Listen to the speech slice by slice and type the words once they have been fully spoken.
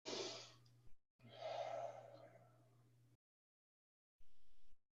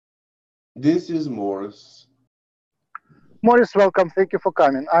This is Maurice. Maurice, welcome. Thank you for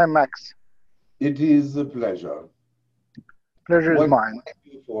coming. I'm Max. It is a pleasure. Pleasure is mine. What can I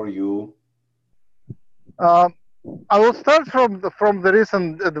do for you? I will start from the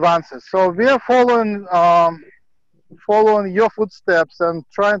recent advances. So we are following your footsteps and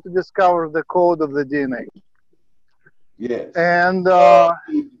trying to discover the code of the DNA. Yes. And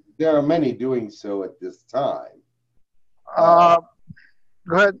there are many doing so at this time. Go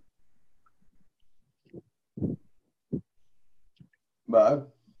ahead. But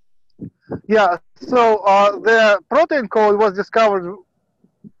Yeah. So the protein code was discovered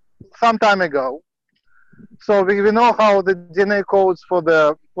some time ago. So we know how the DNA codes for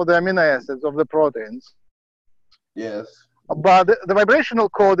the amino acids of the proteins. yes. But the vibrational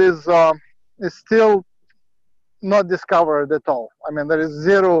code is still not discovered at all. I mean, there is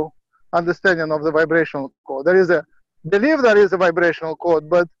zero understanding of the vibrational code. There is a belief there is a vibrational code,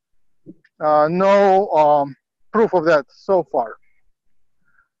 but no proof of that so far.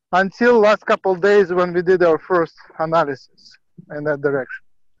 Until last couple of days when we did our first analysis in that direction.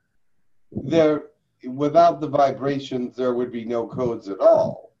 Without the vibrations, there would be no codes at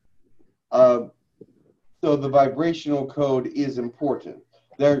all. So the vibrational code is important.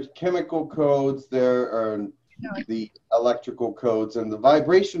 There's chemical codes, there are the electrical codes, and the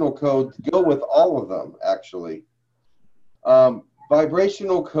vibrational codes go with all of them, actually.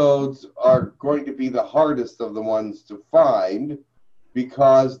 Vibrational codes are going to be the hardest of the ones to find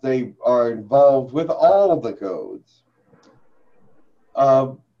because they are involved with all of the codes.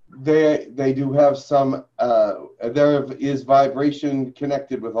 They do have some, there is vibration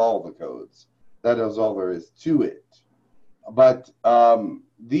connected with all the codes. That is all there is to it. But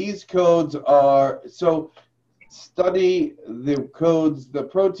these codes are, so study the codes, the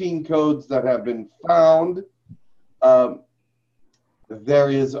protein codes that have been found.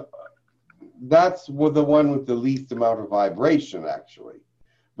 That's the one with the least amount of vibration, actually.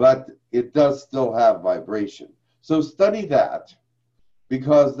 But it does still have vibration. So study that,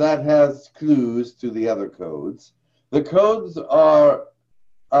 because that has clues to the other codes. The codes are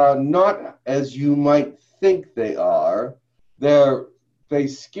not as you might think they are. They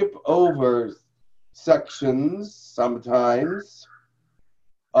skip over sections sometimes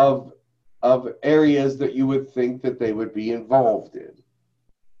of areas that you would think that they would be involved in.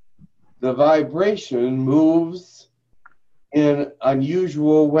 The vibration moves in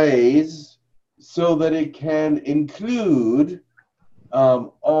unusual ways so that it can include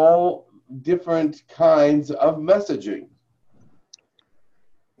all different kinds of messaging.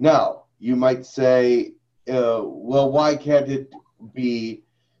 Now, you might say, well, why can't it be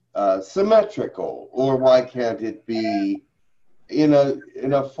symmetrical, or why can't it be in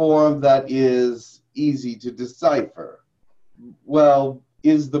a form that is easy to decipher? Well,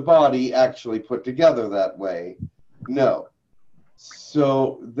 is the body actually put together that way? No.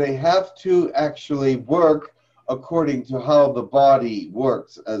 So they have to actually work according to how the body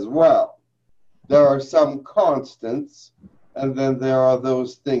works as well. There are some constants, and then there are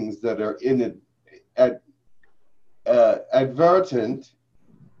those things that are advertent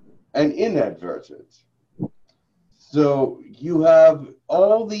and inadvertent. So you have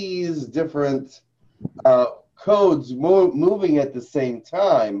all these different codes moving at the same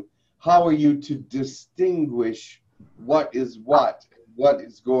time. How are you to distinguish what is what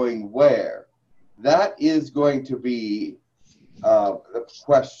is going where? That is going to be the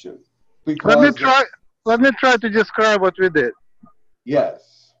question. Let me try to describe what we did.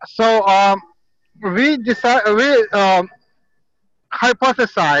 Yes. So we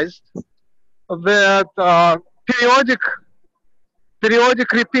hypothesized that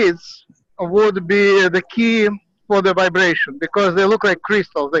periodic repeats would be the key for the vibration, because they look like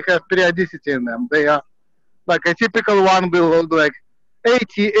crystals. They have periodicity in them. They are like a typical one will look like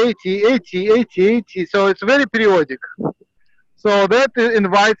 80, 80, 80, 80, 80. So it's very periodic. So that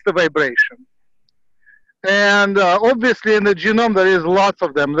invites the vibration. And obviously in the genome there is lots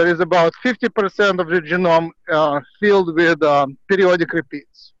of them. There is about 50% of the genome filled with periodic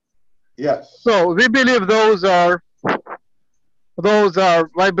repeats. Yes. So we believe those are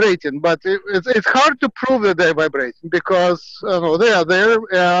vibrating, but it's hard to prove that they're vibrating, because they are there,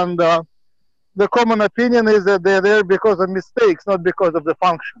 and the common opinion is that they're there because of mistakes, not because of the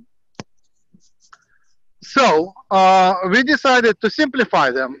function. So we decided to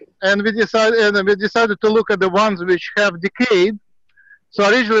simplify them, and we decided to look at the ones which have decayed. So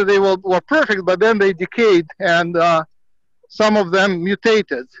originally they were perfect, but then they decayed, and some of them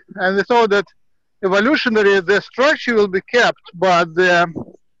mutated. And we thought that evolutionary, the structure will be kept, but the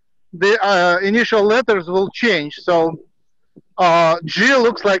initial letters will change. So G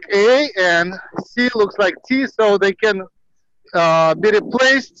looks like A and C looks like T, so they can be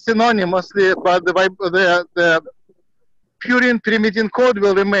replaced synonymously, but the Purian pyrimidine code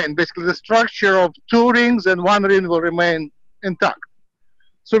will remain. Basically, the structure of 2 rings and 1 ring will remain intact.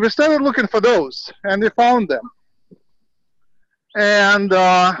 So we started looking for those, and we found them. And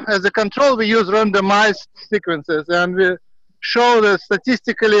as a control, we use randomized sequences, and we show that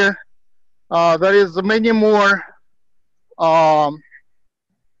statistically there is many more.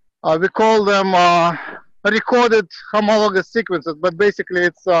 We call them recorded homologous sequences, but basically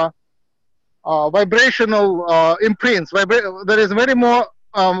it's vibrational imprints. There is many more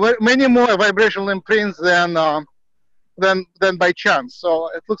vibrational imprints than by chance. So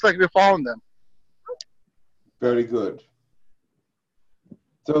it looks like we found them. Very good.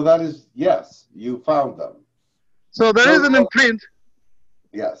 So that is, yes, you found them. So there is an imprint.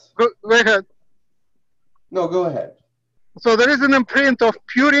 Yes. Go ahead. No, go ahead. So there is an imprint of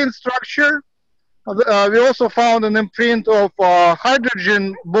Purian structure. We also found an imprint of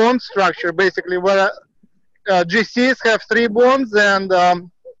hydrogen bond structure, basically, where GCs have 3 bonds and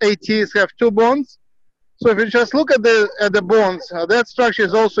ATs have 2 bonds. So if you just look at the bonds, that structure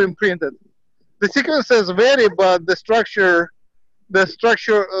is also imprinted. The sequences vary, but the structure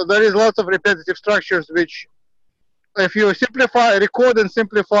there is lots of repetitive structures, which, if you record and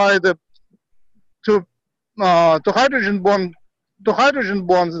simplify the to hydrogen bonds,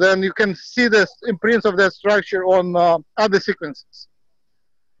 then you can see the imprints of that structure on other sequences.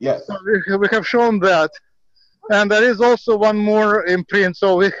 Yes. So we have shown that. And there is also one more imprint.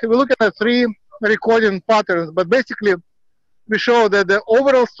 So we're looking at 3 recording patterns, but basically we show that the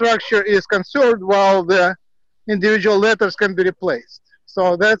overall structure is conserved while the individual letters can be replaced.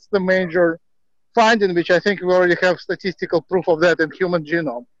 So that's the major finding, which I think we already have statistical proof of that in human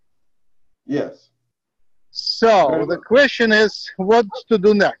genome. Yes. So the question is, what to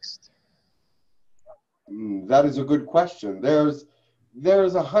do next? That is a good question. There's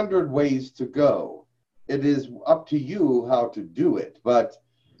 100 ways to go. It is up to you how to do it, but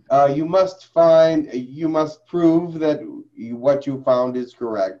you must prove that what you found is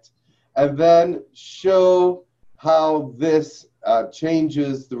correct, and then show how this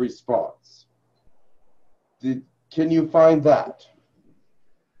changes the response. Can you find that?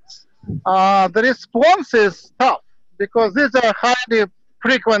 The response is tough because these are highly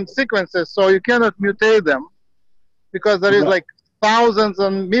frequent sequences, so you cannot mutate them because there is like thousands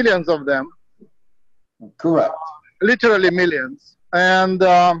and millions of them. Correct. Literally millions. And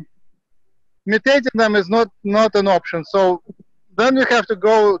mutating them is not an option. So then we have to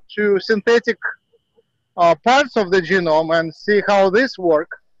go to synthetic parts of the genome and see how this work.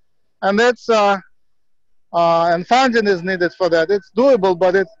 And that's and funding is needed for that. It's doable,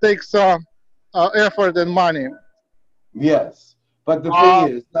 but it takes effort and money. Yes, but the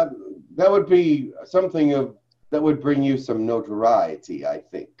thing is that would be something that would bring you some notoriety, I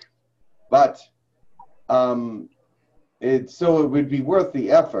think. But so it would be worth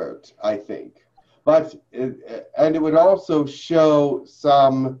the effort, I think. But and it would also show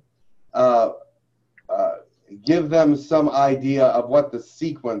some give them some idea of what the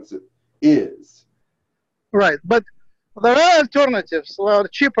sequence is. Right, but there are alternatives,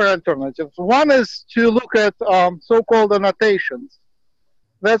 cheaper alternatives. One is to look at so-called annotations.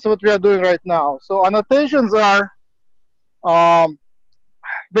 That's what we are doing right now. So annotations are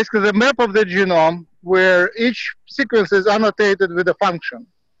basically the map of the genome where each sequence is annotated with a function.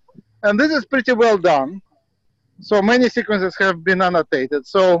 And this is pretty well done. So many sequences have been annotated.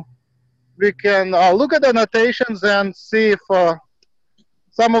 So we can look at annotations and see if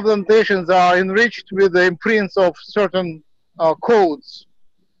some of the annotations are enriched with the imprints of certain codes,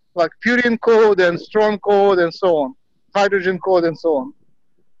 like Purian code and strong code and so on, hydrogen code and so on.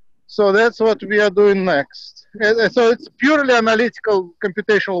 So that's what we are doing next. So it's purely analytical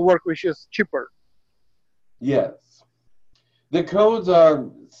computational work, which is cheaper. Yes. The codes are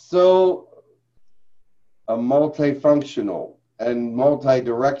so multifunctional and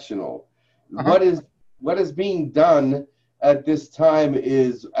multi-directional. What is being done at this time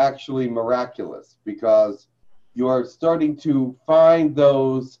is actually miraculous, because you are starting to find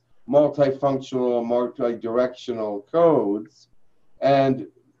those multifunctional, multi-directional codes and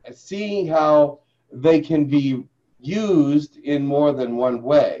seeing how they can be used in more than one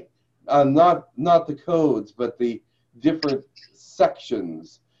way. Not the codes, but the different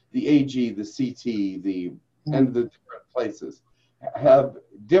sections, the AG, the CT, and the different places have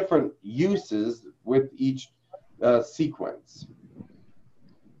different uses with each sequence.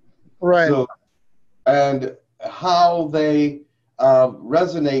 Right. So, and how they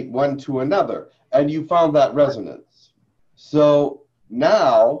resonate one to another. And you found that resonance. So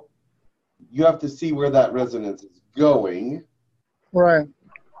now you have to see where that resonance is going. Right.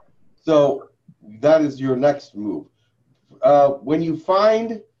 So that is your next move. When you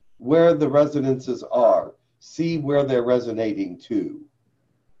find where the resonances are, see where they're resonating to.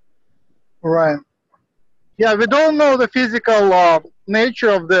 Right. Yeah, we don't know the physical nature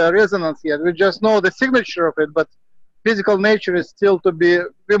of the resonance yet. We just know the signature of it, but physical nature is still to be.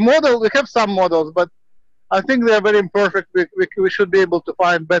 We have some models, but I think they are very imperfect. We should be able to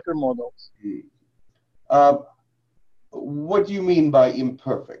find better models. What do you mean by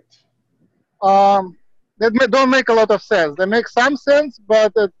imperfect? That don't make a lot of sense. They make some sense,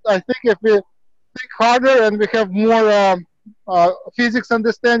 but I think if we think harder and we have more physics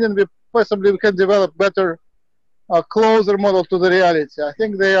understanding, we can develop better, closer model to the reality. I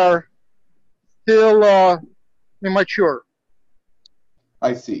think they are still immature.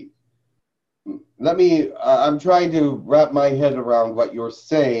 I see. Let me, I'm trying to wrap my head around what you're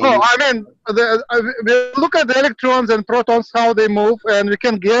saying. Oh, I mean, we look at the electrons and protons, how they move, and we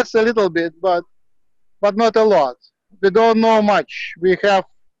can guess a little bit, but not a lot. We don't know much. We have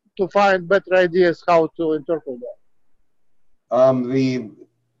to find better ideas how to interpret that.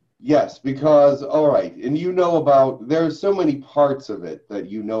 Yes, because, all right, and you know about, there's so many parts of it that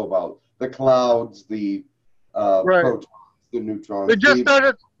you know about. The clouds, the Right. protons, the neutrons. We just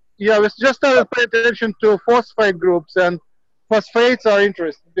started paying attention to phosphate groups, and phosphates are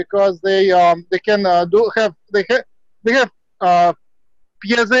interesting because they can have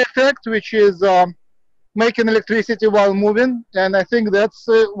piezo effect, which is making electricity while moving, and I think that's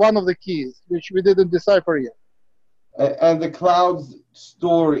one of the keys which we didn't decipher yet. And the clouds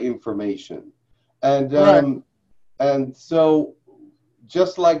store information, and Right. and so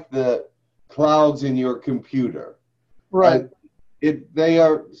just like the clouds in your computer, Right. They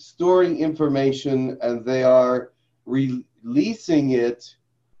are storing information and they are releasing it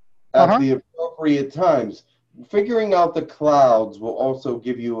at the appropriate times. Figuring out the clouds will also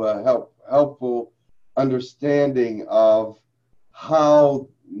give you a helpful understanding of how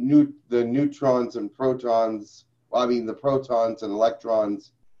the neutrons and protons, the protons and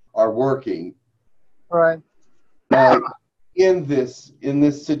electrons are working. Right. In this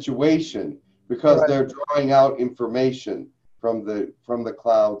situation, because Right. they're drawing out information from the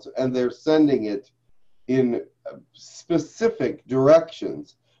clouds and they're sending it in specific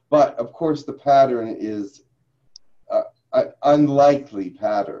directions. But of course, the pattern is an unlikely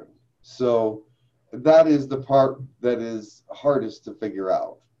pattern. So that is the part that is hardest to figure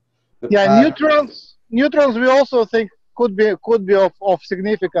out. Neutrons we also think could be of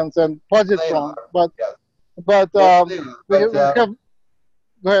significance and positrons, but yes. we have. Go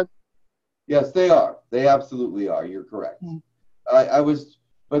ahead. Yes, they are. They absolutely are. You're correct.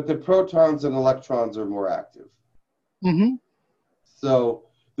 But the protons and electrons are more active. Mm-hmm. So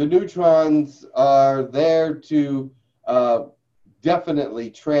the neutrons are there to definitely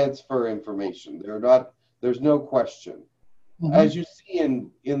transfer information. There's no question. Mm-hmm. As you see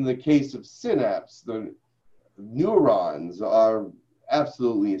in the case of synapse, the neurons are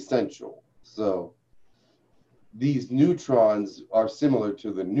absolutely essential. So these neutrons are similar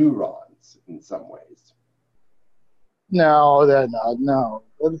to the neurons in some ways. No, they're not. No,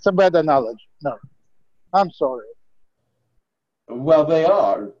 it's a bad analogy. No, I'm sorry. Well, they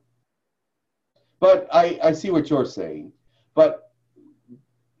are. But I see what you're saying. But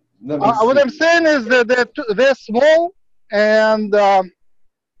what I'm saying is that they're small, and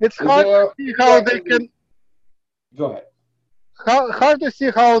it's hard to see how they can. Go ahead. Hard to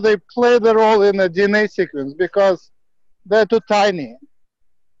see how they play the role in a DNA sequence because they're too tiny.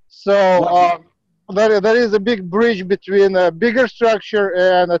 So there is a big bridge between a bigger structure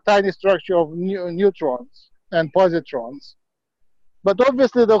and a tiny structure of neutrons and positrons. But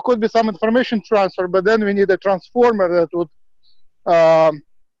obviously there could be some information transfer, but then we need a transformer that would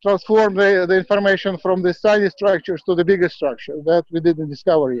transform the information from the tiny structures to the bigger structure that we didn't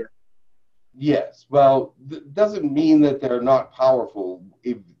discover yet. Yes, well, doesn't mean that they're not powerful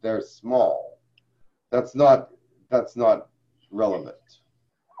if they're small. That's not relevant.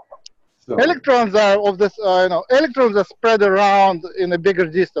 So, electrons are electrons are spread around in a bigger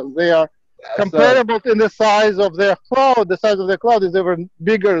distance. They are comparable in the size of their cloud. The size of the cloud is even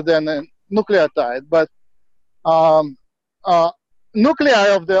bigger than a nucleotide, but nuclei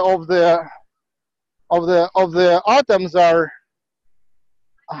of the atoms are.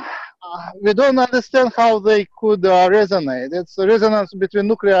 We don't understand how they could resonate. Its resonance between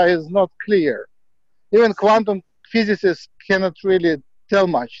nuclei is not clear. Even quantum physicists cannot really tell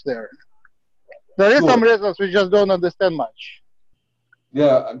much there. There is some resonance, we just don't understand much.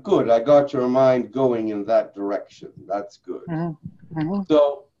 Yeah, good. I got your mind going in that direction. That's good.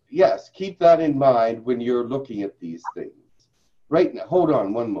 So, yes, keep that in mind when you're looking at these things. Right now, hold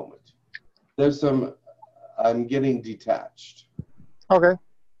on one moment. There's some, I'm getting detached. Okay.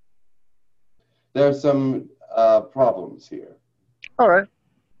 There's some problems here. All right.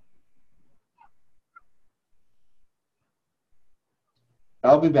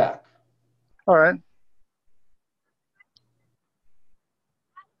 I'll be back. All right.